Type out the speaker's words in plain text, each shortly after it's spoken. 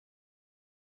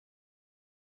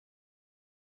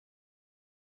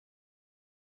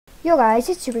Yo guys,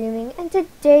 it's Super Gaming, and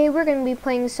today we're going to be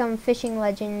playing some Fishing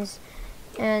Legends,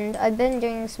 and I've been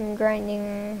doing some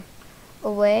grinding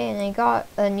away, and I got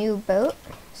a new boat,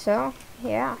 so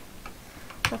yeah,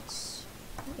 it's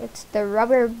the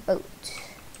rubber boat,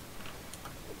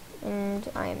 and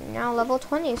I'm now level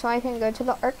 20, so I can go to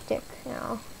the Arctic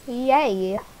now.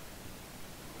 Yay!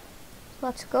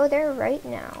 Let's go there right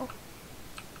now.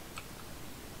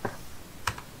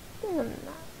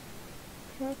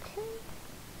 Okay.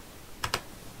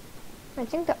 I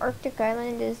think the Arctic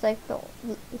island is like the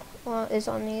is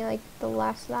only like the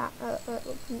last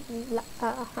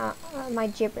my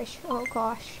gibberish. Oh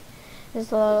gosh, is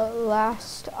the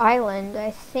last island.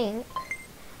 I think.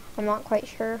 I'm not quite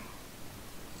sure.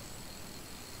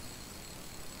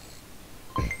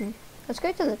 Let's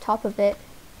go to the top of it.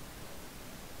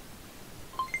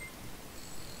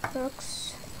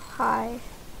 Looks high.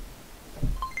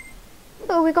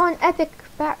 Oh, we got an epic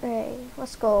bat ray.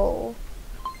 Let's go.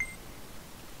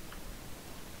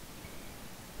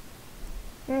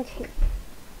 Okay,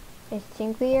 I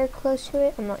think we are close to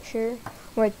it. I'm not sure.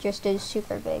 Or it just is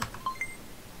super big.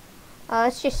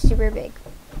 It's just super big.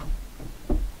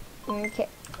 Okay.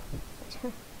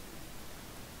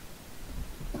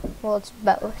 Well, it's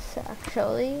both,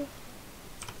 actually.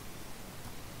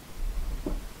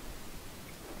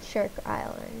 Shark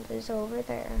Island is over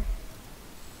there.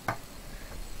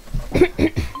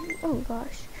 Oh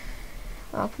gosh.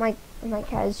 Oh, my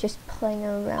cat is just playing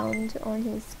around on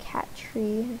his cat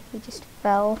tree. He just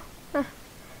fell.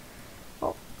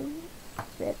 Oh,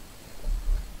 rip.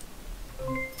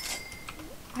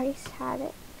 Ice had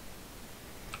it.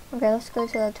 Okay, let's go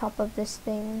to the top of this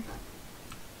thing.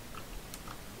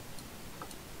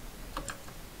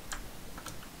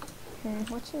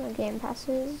 What's in the game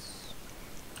passes?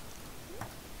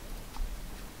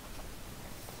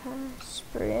 Fast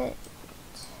sprint.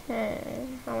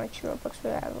 How much Robux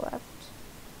would I have left?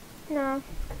 No.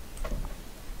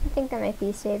 I think I might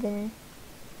be saving.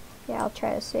 Yeah, I'll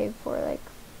try to save for like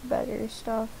better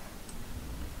stuff.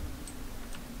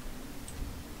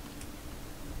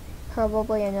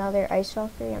 Probably another Ice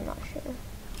Valkyrie, I'm not sure.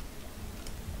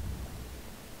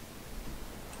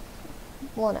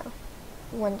 Well, no.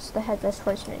 Once the Headless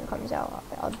Horseman comes out,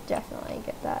 I'll definitely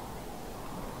get that.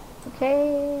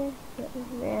 Okay,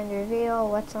 grand reveal.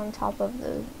 What's on top of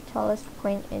the tallest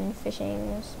point in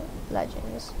Fishing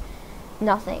Legends?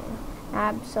 Nothing.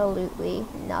 Absolutely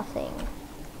nothing.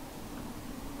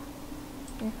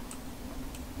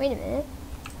 Wait a minute.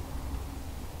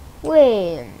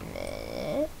 Wait a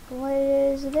minute. What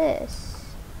is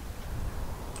this?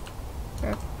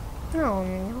 I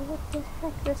don't know what the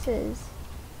heck this is.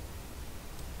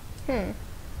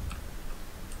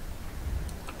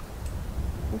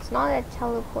 It's not a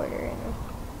teleporter.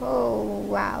 Oh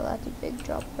wow, that's a big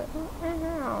drop, but I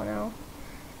don't know.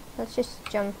 Let's just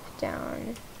jump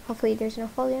down. Hopefully there's no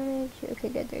fall damage. Okay,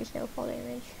 good, there's no fall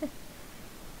damage.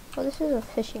 Well, this is a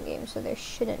fishing game, so there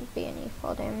shouldn't be any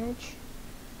fall damage.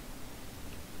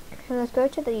 Okay, let's go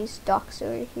to these docks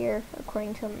over here.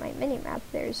 According to my mini-map,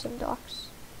 there's some docks.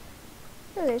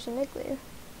 Oh, there's an igloo.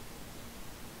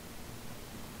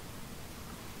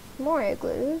 More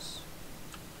igloos.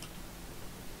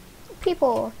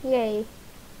 People, yay.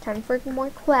 Time for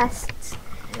more quests.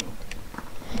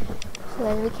 So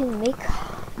then we can make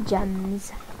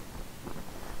gems.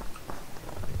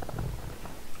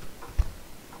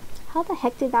 How the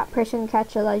heck did that person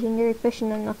catch a legendary fish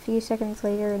and then a few seconds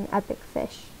later an epic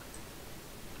fish?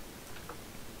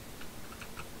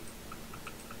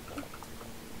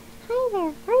 Hi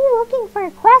there, are you looking for a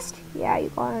quest? Yeah, you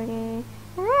got any?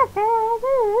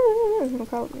 No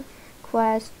problem.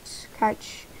 Quests,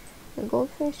 catch a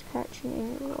goldfish, catch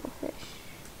an angelfish.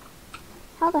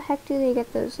 How the heck do they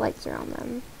get those lights around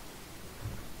them?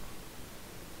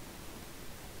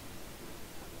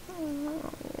 I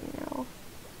don't even know.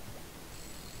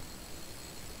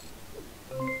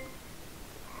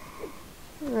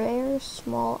 Rare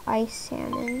small ice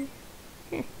salmon.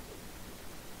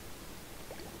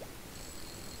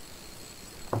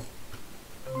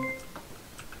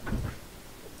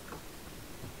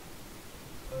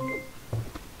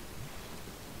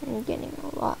 I'm getting a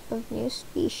lot of new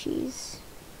species.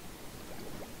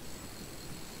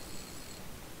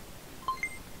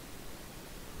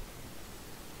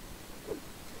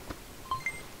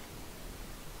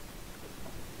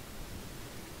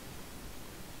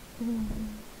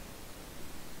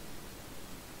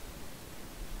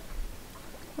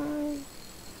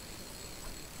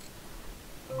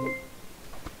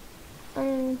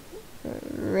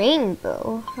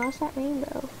 Rainbow? How's that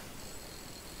rainbow?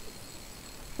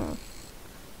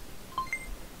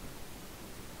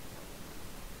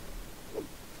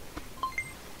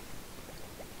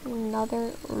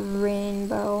 Another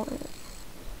rainbow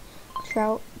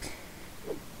trout.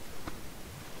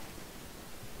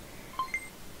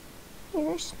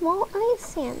 There's small ice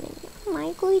salmon. Oh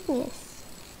my goodness.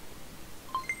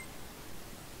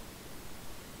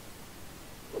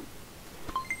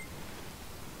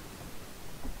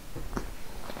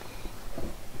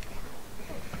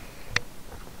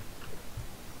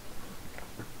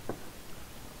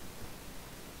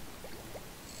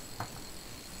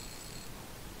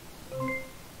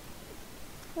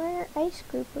 Rare ice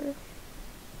grouper.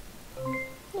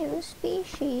 New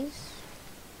species.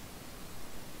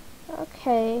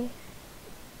 Okay.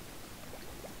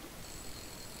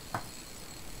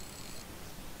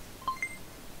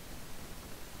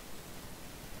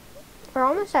 We're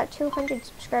almost at 200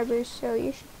 subscribers, so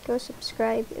you should go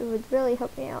subscribe. It would really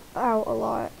help me out a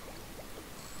lot.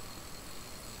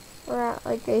 We're at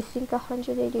like, I think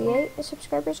 188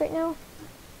 subscribers right now.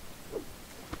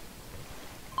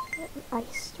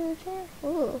 Ice sturgeon?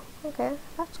 Ooh, okay,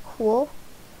 that's cool.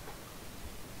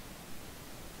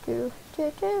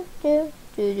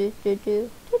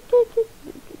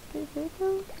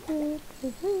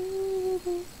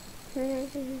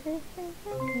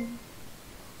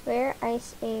 Rare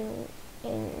ice in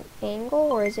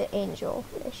angle, or is it angel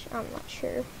fish? I'm not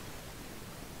sure.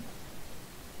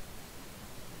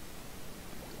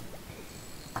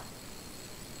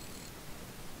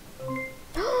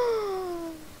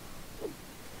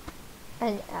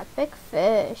 An epic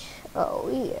fish. Oh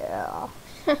yeah.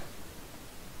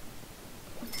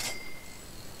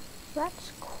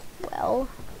 That's cool.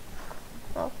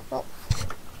 Oh.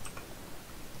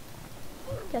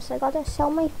 Guess I gotta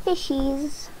sell my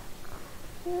fishies.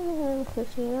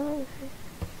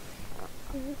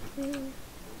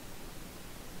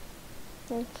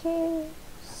 Okay,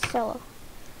 sell.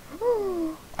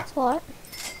 That's a lot.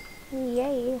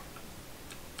 Yay.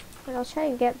 But I'll try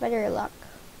and get better luck.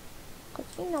 Cause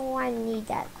you know I need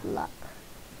that luck.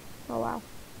 Oh wow.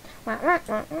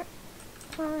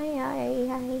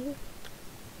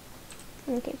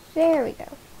 Okay, there we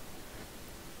go.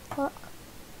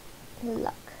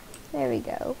 Luck. There we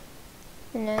go.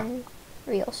 And then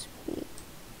real speed.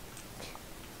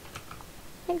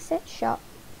 Exit shop.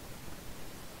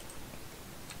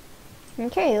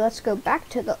 Okay, let's go back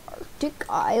to the Arctic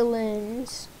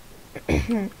Islands.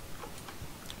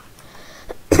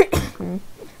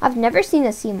 I've never seen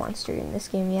a sea monster in this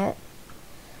game yet.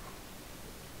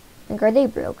 Like, are they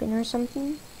broken or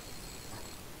something?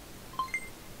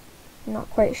 I'm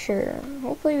not quite sure.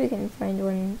 Hopefully we can find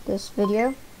one this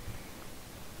video.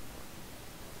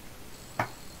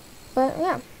 But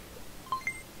yeah.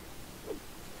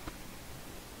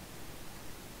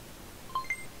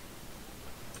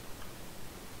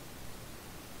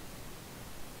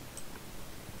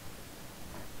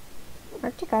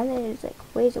 Arctic Island is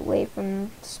like ways away from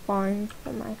spawn.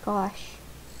 Oh my gosh.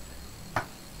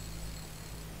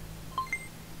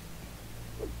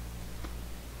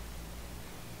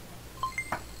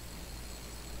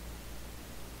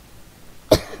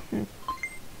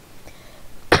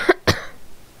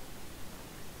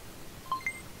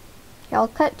 I'll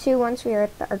cut to once we are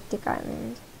at the Arctic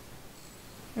Island.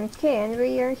 Okay, and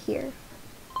we are here.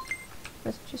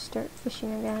 Let's just start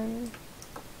fishing again.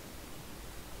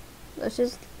 This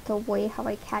is the way how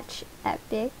I catch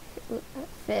epic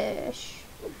fish.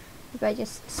 By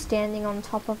just standing on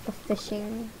top of the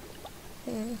fishing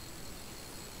thing.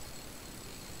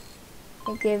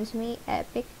 It gives me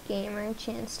epic gamer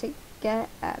chance to get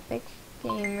epic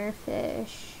gamer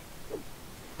fish.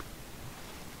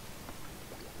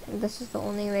 This is the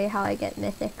only way how I get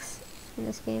mythics in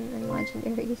this game and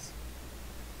legendaries.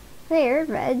 Rare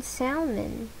red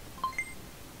salmon.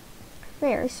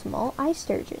 Rare small ice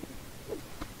sturgeon.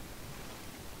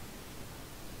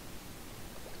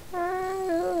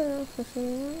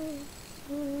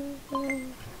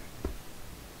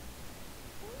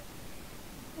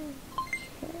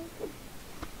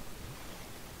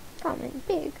 Common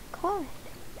big cod.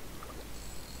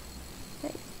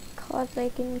 Like cod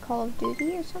like in Call of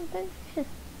Duty or something.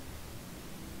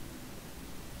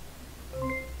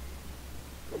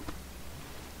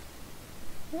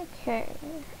 Okay.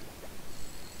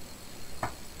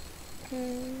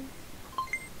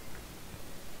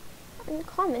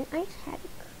 Uncommon ice haddock.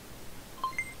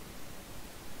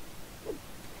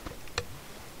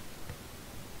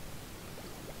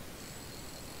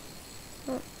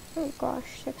 Oh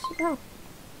gosh, 60. Oh,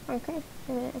 okay.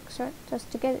 I'm gonna accept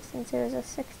just to get it since there was a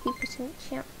 60%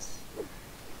 chance.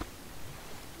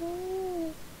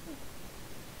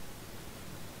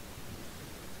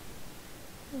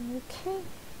 Okay.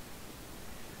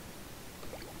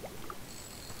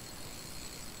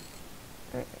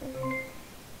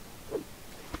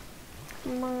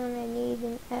 Come on, I need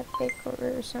an epic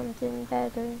or something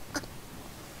better.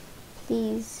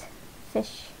 Please,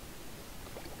 fish.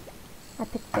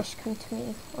 Epic fish, come to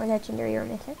me. Or legendary or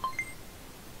mythic.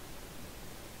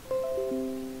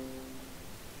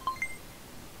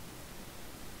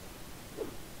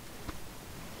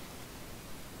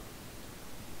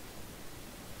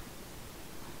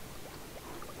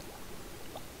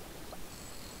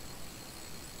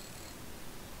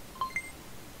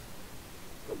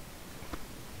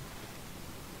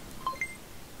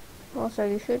 Also,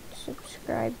 you should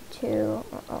subscribe to,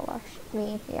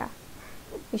 yeah.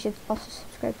 You should also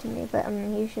subscribe to me, but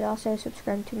you should also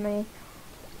subscribe to my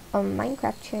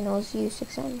Minecraft channel,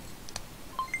 ZU6N.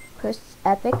 Posts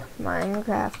epic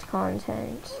Minecraft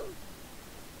content.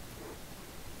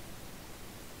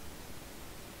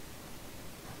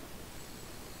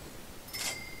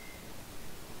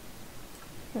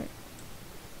 I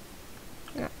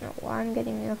don't know why I'm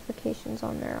getting notifications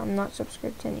on there. I'm not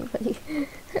subscribed to anybody.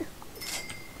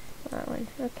 That one,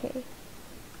 okay.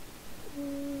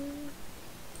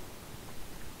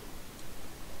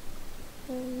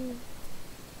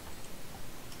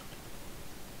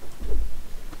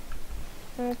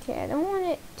 Okay, I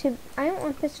don't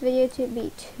want this video to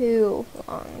be too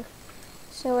long.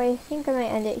 So I think I might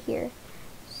end it here.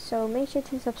 So make sure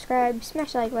to subscribe,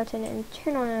 smash the like button, and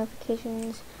turn on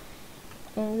notifications.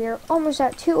 And we're almost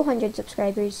at 200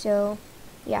 subscribers, so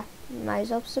yeah, might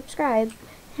as well subscribe.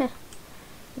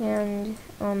 And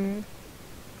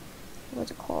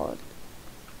what's it called?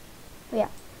 Yeah,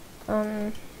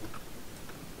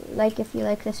 like if you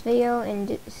like this video,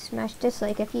 and smash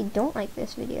dislike if you don't like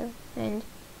this video. And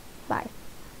bye.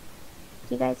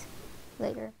 See you guys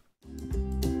later.